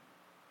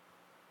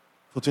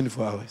for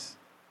 24 hours,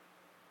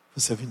 for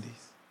 7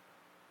 days.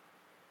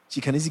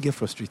 She can easily get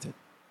frustrated.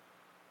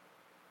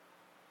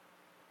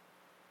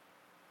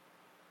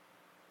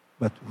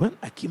 But when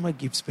Akima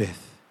gives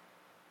birth,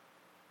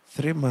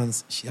 3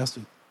 months, she has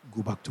to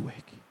go back to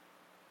work.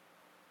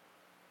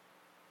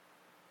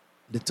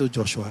 Little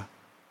Joshua,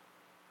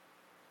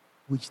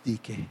 which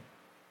daycare?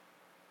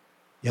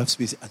 You have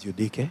space at your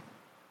daycare?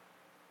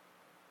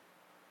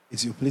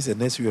 Is your place a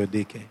nursery or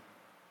daycare?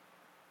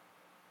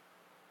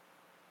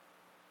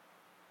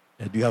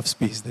 Do you have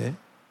space there?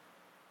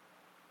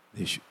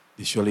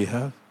 They surely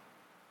have.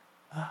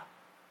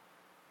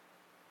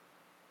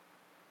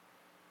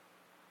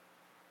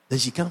 Then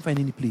she can't find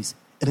any place.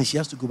 And then she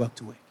has to go back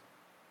to work.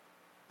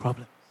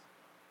 Problems.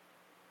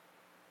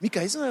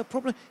 Mika, it's not a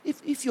problem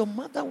if your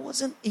mother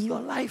wasn't in your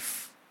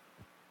life.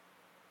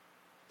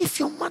 If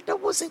your mother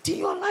wasn't in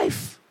your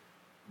life,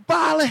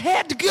 bald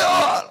head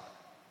girl,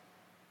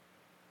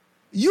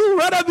 you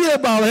rather be a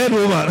bald head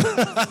woman.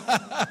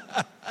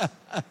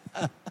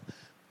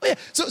 Oh, yeah.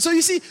 So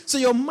you see, so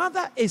your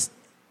mother is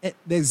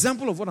the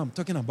example of what I'm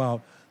talking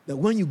about. That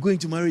when you go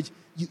into marriage,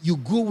 you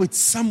go with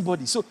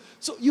somebody. So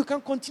you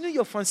can continue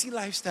your fancy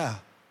lifestyle.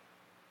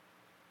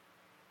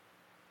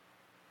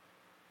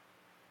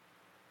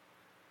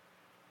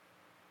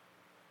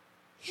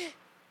 Yeah.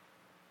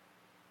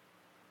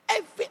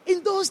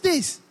 In those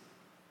days,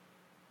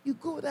 you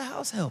go with a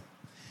house help.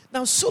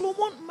 Now,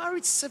 Solomon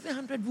married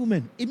 700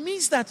 women. It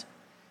means that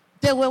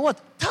there were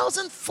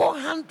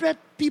 1,400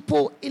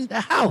 people in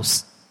the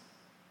house.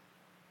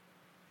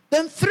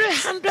 Then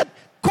 300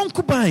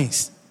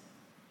 concubines.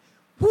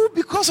 Who,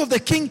 because of the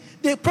king,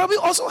 they probably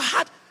also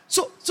had.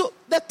 So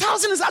the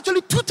 1,000 is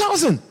actually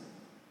 2,000.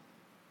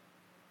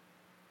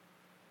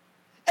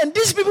 And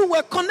these people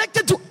were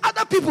connected to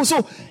other people.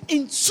 So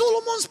in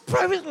Solomon's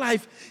private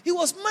life, he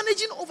was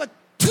managing over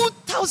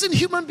 2,000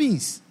 human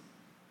beings.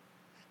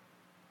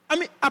 I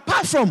mean,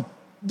 apart from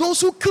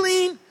those who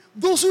clean,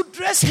 those who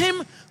dress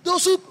him,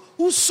 those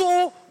who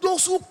sew,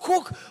 those who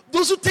cook,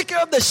 those who take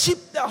care of the sheep,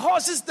 the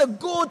horses, the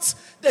goats,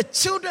 the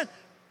children.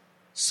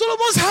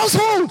 Solomon's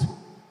household.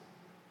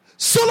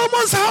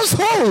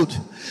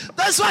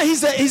 That's why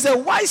he's the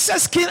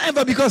wisest king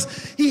ever, because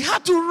he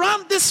had to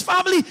run this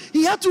family,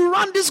 he had to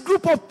run this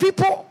group of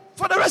people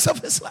for the rest of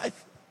his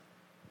life.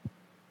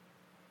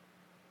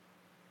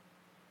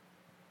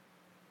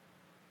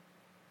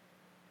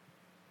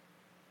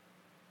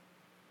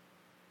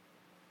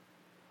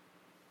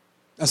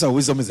 That's why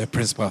wisdom is a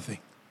principal thing.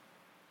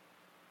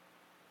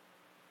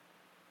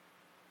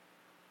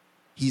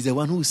 He's the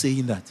one who's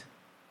saying that.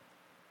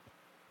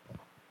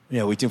 We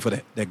are waiting for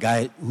the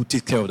guy who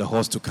takes care of the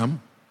horse to come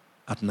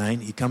at 9.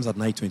 He comes at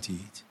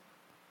 9:28.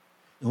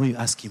 And when you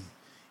ask him,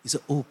 he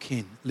said, "Oh,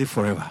 king, live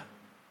forever."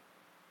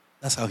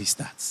 That's how he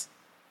starts.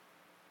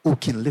 "Oh,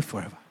 king, live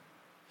forever.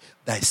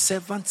 Thy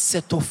servant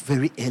set off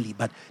very early,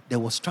 but there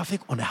was traffic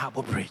on the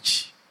harbor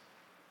bridge."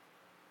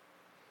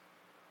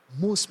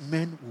 Most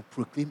men will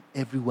proclaim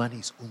everyone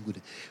his own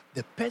good.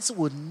 The person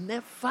will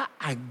never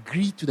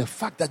agree to the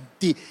fact that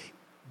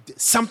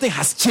something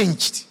has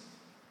changed.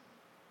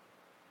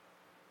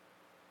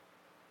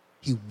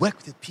 He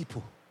worked with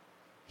people.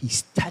 He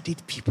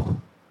studied people.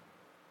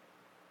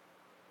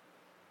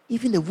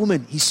 Even the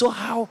woman, he saw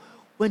how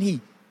when he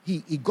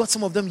got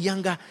some of them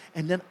younger,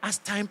 and then as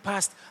time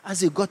passed, as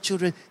they got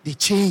children, they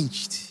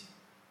changed.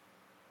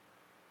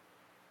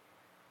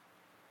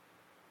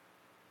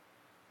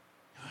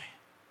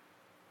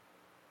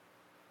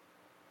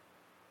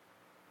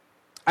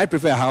 I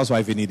prefer a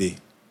housewife any day.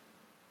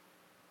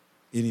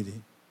 Any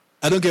day.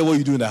 I don't care what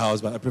you do in the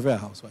house, but I prefer a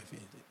housewife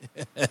any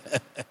day.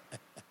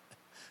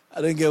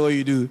 I don't care what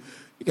you do.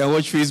 You can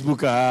watch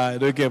Facebook, I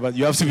don't care, but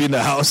you have to be in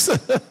the house.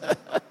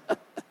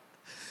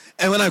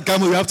 And when I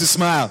come, you have to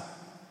smile.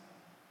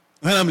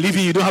 When I'm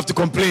leaving, you don't have to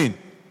complain.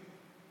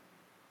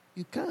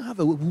 You can't have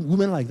a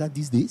woman like that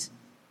these days.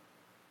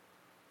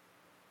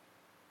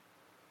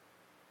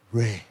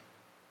 Rare.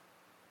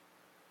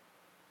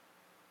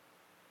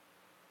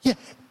 Yeah.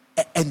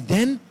 And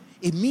then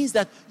it means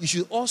that you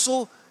should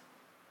also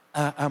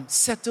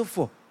settle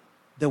for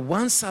the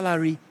one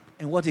salary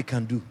and what it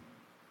can do.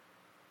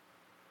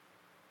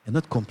 And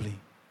not complain.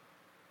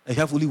 You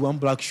have only one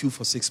black shoe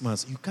for 6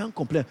 months. You can't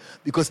complain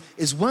because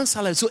it's one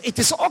salary. So it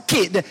is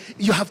okay.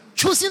 You have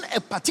chosen a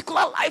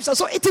particular lifestyle.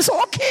 So it is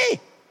okay.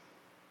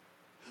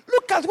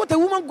 Look at what a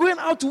woman going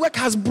out to work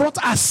has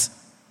brought us.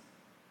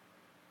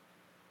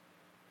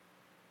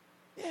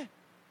 Yeah.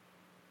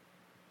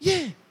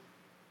 Yeah.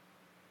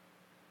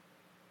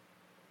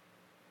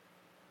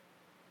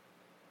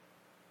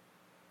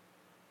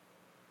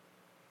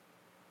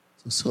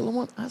 So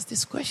Solomon asked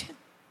this question.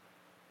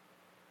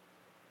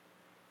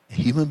 A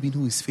human being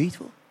who is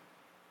faithful?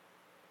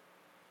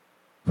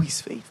 Who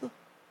is faithful?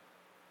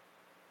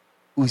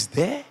 Who is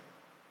there?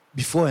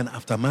 Before and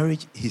after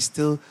marriage, he's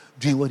still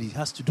doing what he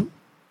has to do.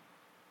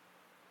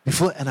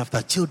 Before and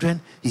after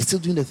children, he's still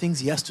doing the things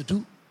he has to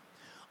do.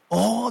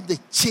 All the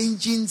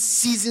changing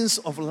seasons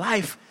of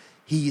life,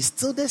 he is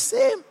still the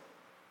same.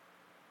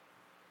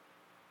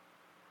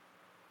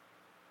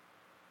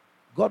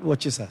 God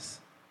watches us.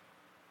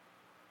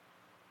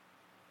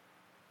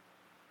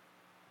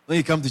 When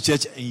you come to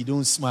church and you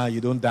don't smile,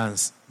 you don't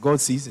dance, God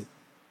sees it.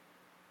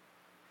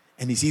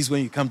 And he sees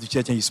when you come to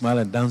church and you smile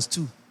and dance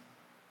too.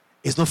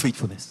 It's not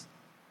faithfulness.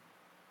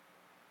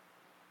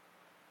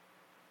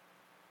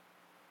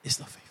 It's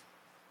not faithful.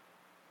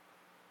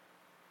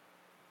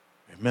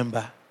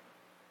 Remember,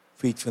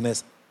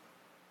 faithfulness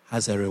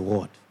has a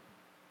reward.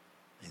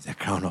 It's a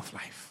crown of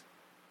life.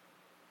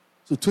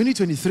 So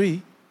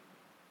 2023,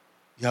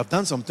 you have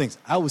done some things.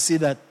 I would say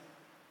that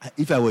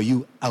if I were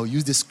you, I would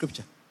use this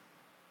scripture.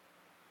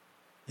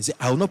 He said,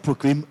 I will not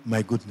proclaim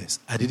my goodness.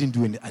 I didn't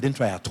do anything. I didn't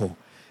try at all.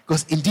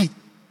 Because indeed,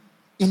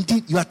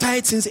 you are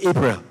tired since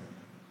April.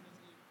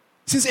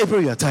 Since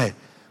April, you are tired.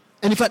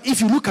 And in fact, if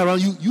you look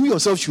around, you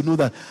yourself should know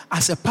that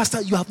as a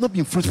pastor, you have not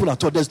been fruitful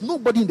at all. There's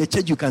nobody in the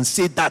church you can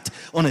say that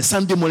on a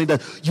Sunday morning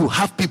that you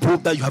have people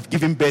that you have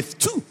given birth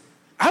to.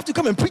 I have to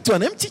come and preach to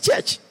an empty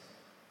church.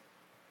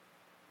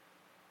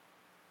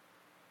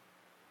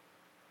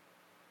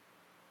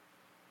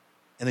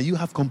 And then you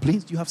have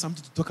complaints. You have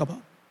something to talk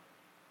about.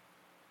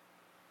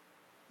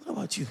 What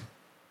about you?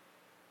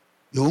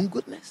 Your own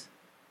goodness.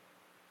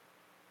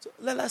 So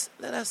let us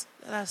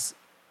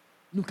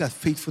look at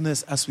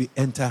faithfulness as we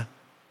enter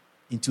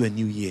into a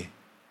new year.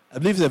 I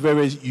believe it's a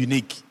very, very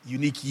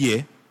unique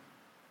year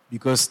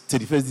because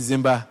 31st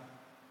December,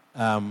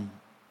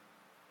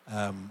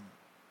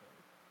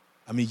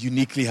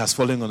 uniquely has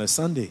fallen on a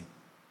Sunday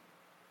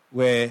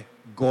where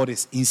God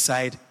is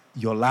inside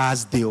your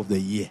last day of the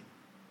year.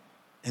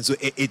 And so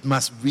it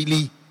must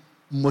really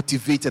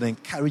motivate and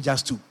encourage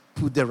us to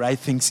put the right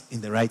things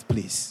in the right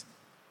place.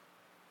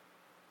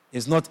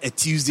 It's not a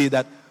Tuesday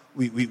that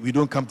we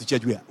don't come to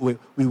church.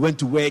 We went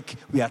to work,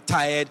 we are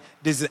tired,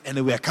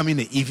 and we are coming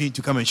in the evening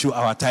to come and show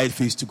our tired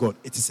face to God.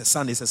 It is a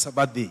Sunday, it's a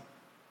Sabbath day.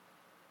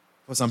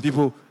 For some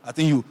people, I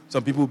think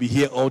some people will be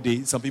here all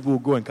day, some people will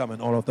go and come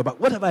and all of that. But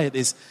whatever it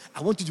is,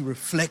 I want you to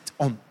reflect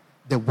on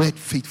the word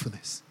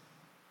faithfulness.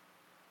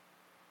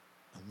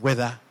 And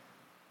whether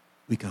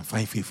we can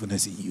find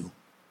faithfulness in you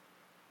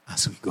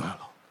as we go along.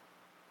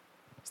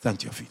 Stand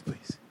to your feet,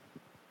 please.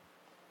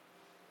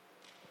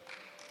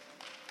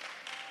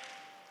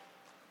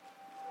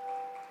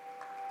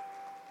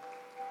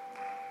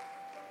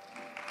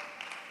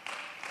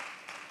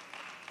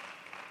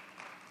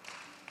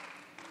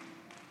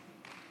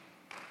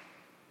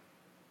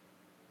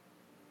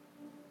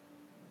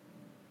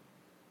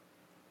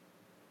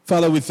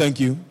 Father, we thank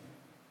you.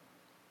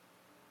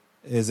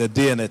 It is a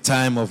day and a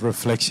time of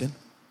reflection.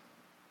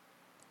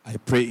 I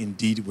pray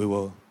indeed we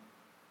will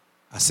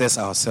assess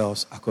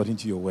ourselves according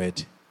to your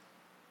word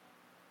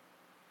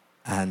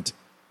and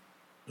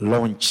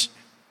launch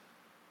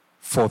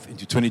forth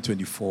into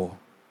 2024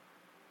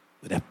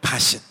 with a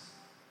passion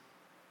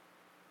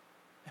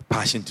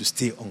to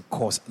stay on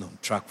course and on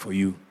track for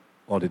you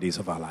all the days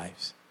of our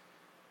lives.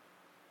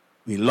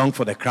 We long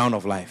for the crown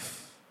of life.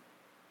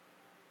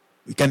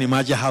 We can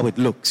imagine how it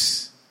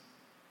looks,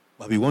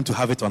 but we want to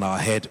have it on our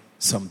head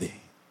someday.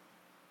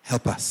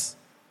 Help us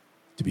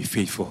to be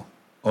faithful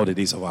all the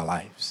days of our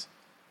lives.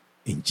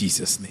 In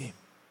Jesus' name.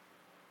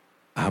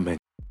 Amen.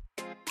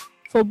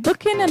 For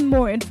booking and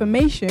more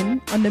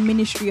information on the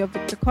ministry of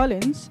Victor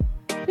Collins,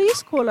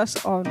 please call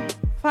us on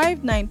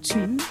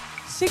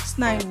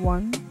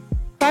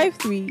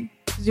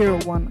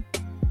 592-691-5301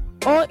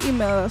 or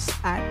email us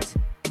at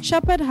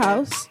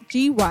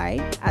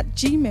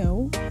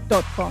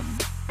shepherdhousegy@gmail.com.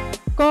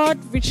 God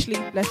richly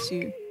bless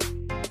you.